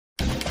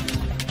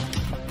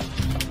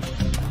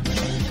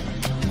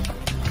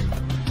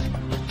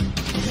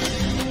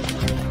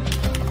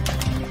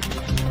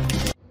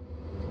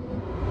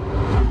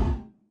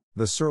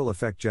The Searl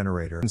Effect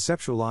Generator,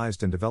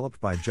 conceptualized and developed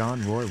by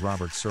John Roy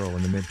Robert Searl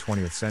in the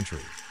mid-20th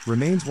century,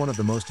 remains one of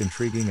the most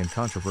intriguing and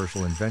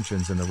controversial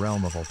inventions in the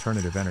realm of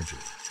alternative energy.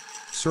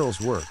 Searl's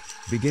work,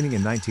 beginning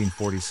in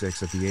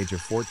 1946 at the age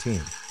of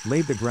 14,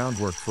 laid the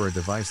groundwork for a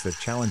device that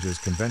challenges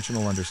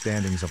conventional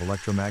understandings of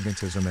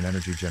electromagnetism and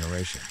energy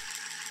generation.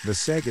 The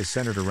SEG is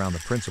centered around the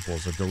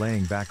principles of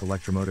delaying back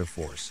electromotive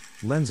force,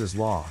 Lenz's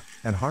law,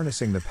 and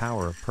harnessing the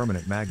power of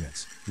permanent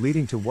magnets,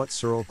 leading to what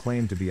Searl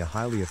claimed to be a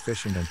highly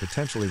efficient and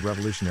potentially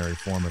revolutionary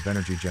form of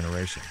energy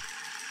generation.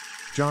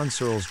 John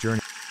Searl's journey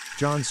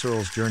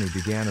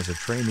began as a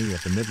trainee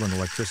at the Midland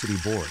Electricity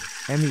Board,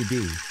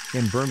 MEB,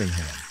 in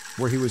Birmingham,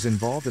 where he was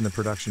involved in the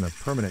production of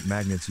permanent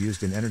magnets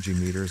used in energy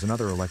meters and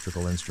other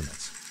electrical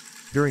instruments.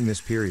 During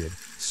this period,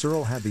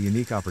 Searl had the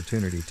unique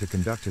opportunity to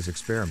conduct his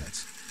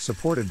experiments,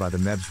 supported by the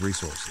MEB's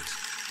resources.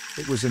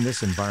 It was in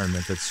this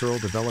environment that Searl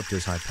developed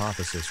his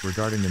hypothesis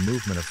regarding the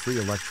movement of free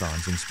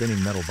electrons in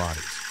spinning metal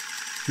bodies.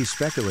 He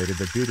speculated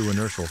that due to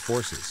inertial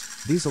forces,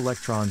 these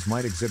electrons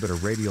might exhibit a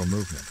radial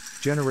movement,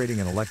 generating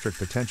an electric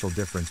potential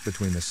difference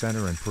between the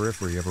center and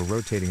periphery of a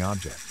rotating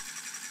object.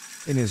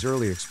 In his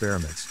early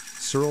experiments,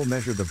 Searl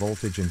measured the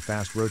voltage in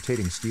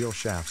fast-rotating steel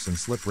shafts and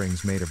slip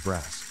rings made of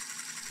brass.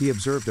 He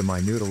observed a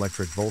minute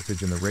electric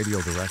voltage in the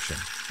radial direction,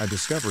 a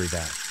discovery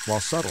that, while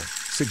subtle,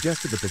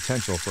 suggested the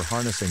potential for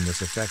harnessing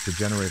this effect to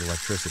generate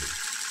electricity.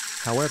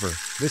 However,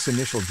 this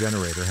initial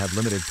generator had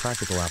limited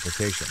practical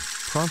application,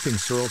 prompting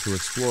Searl to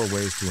explore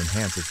ways to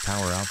enhance its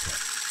power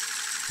output.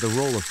 The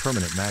role of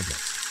permanent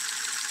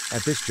magnets.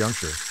 At this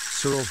juncture,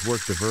 Searl's work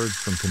diverged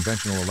from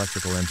conventional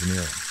electrical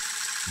engineering.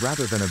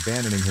 Rather than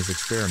abandoning his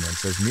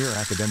experiments as mere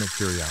academic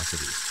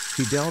curiosities,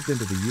 he delved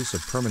into the use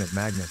of permanent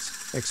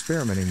magnets,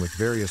 experimenting with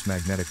various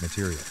magnetic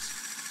materials.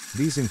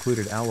 These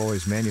included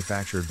alloys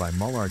manufactured by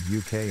Mullard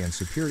UK and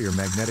superior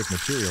magnetic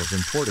materials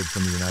imported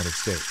from the United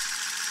States.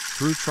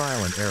 Through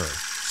trial and error,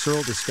 Searl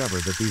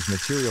discovered that these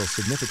materials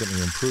significantly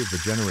improved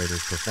the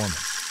generator's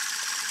performance.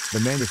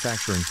 The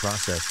manufacturing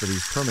process for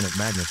these permanent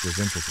magnets was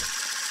intricate.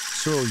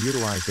 Searl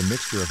utilized a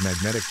mixture of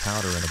magnetic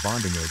powder and a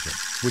bonding agent,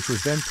 which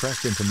was then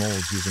pressed into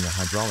molds using a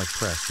hydraulic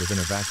press within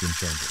a vacuum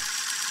chamber.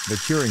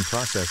 The curing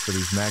process for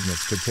these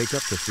magnets could take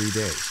up to 3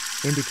 days,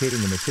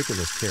 indicating the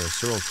meticulous care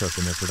Searl took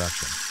in their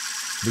production.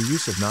 The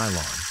use of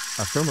nylon,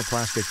 a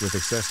thermoplastic with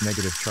excess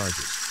negative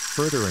charges,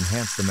 further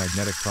enhanced the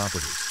magnetic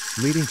properties,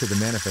 leading to the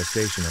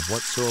manifestation of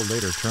what Searl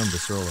later termed the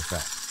Searl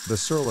effect. The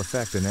Searl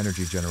effect in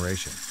energy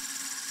generation.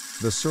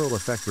 The Searl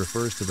effect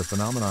refers to the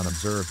phenomenon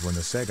observed when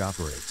the SEG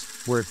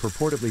operates, where it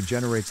purportedly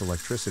generates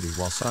electricity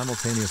while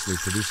simultaneously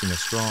producing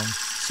a strong,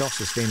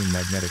 self-sustaining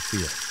magnetic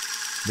field.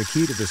 The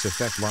key to this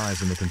effect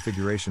lies in the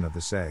configuration of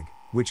the SEG,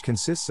 which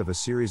consists of a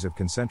series of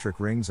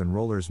concentric rings and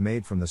rollers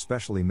made from the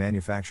specially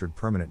manufactured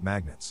permanent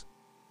magnets.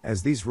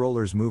 As these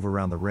rollers move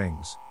around the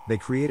rings, they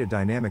create a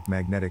dynamic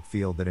magnetic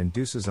field that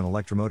induces an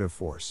electromotive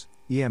force,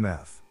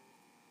 EMF.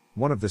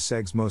 One of the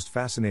SEG's most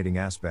fascinating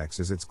aspects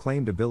is its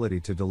claimed ability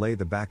to delay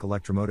the back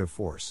electromotive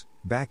force,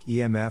 back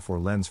EMF or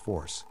Lenz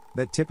force,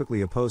 that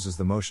typically opposes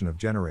the motion of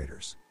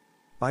generators.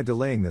 By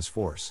delaying this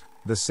force,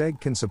 the SEG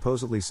can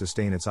supposedly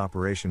sustain its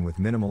operation with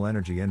minimal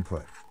energy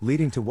input,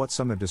 leading to what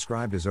some have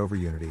described as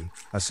overunity,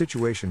 a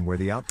situation where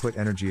the output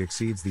energy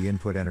exceeds the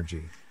input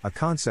energy, a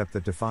concept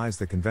that defies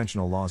the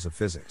conventional laws of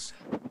physics.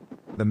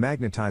 The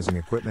magnetizing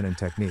equipment and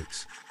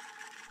techniques.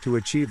 To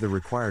achieve the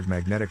required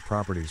magnetic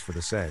properties for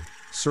the SEG,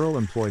 Searl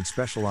employed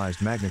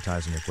specialized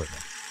magnetizing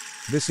equipment.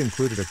 This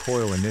included a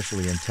coil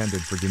initially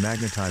intended for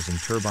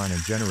demagnetizing turbine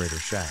and generator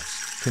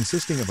shafts,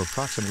 consisting of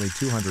approximately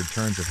 200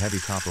 turns of heavy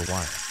copper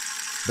wire.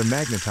 The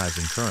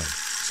magnetizing current,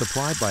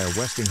 supplied by a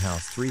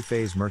Westinghouse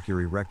 3-phase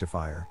mercury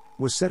rectifier,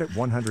 was set at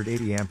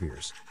 180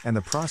 amperes, and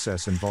the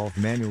process involved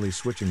manually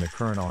switching the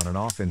current on and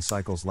off in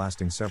cycles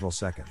lasting several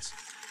seconds.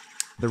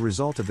 The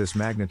result of this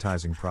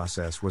magnetizing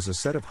process was a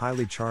set of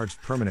highly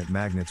charged permanent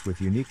magnets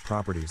with unique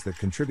properties that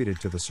contributed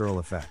to the Searl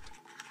effect.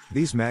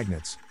 These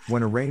magnets,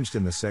 when arranged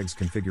in the SEG's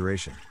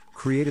configuration,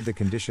 created the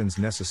conditions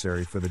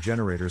necessary for the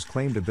generator's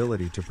claimed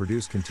ability to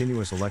produce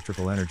continuous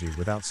electrical energy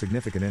without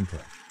significant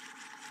input.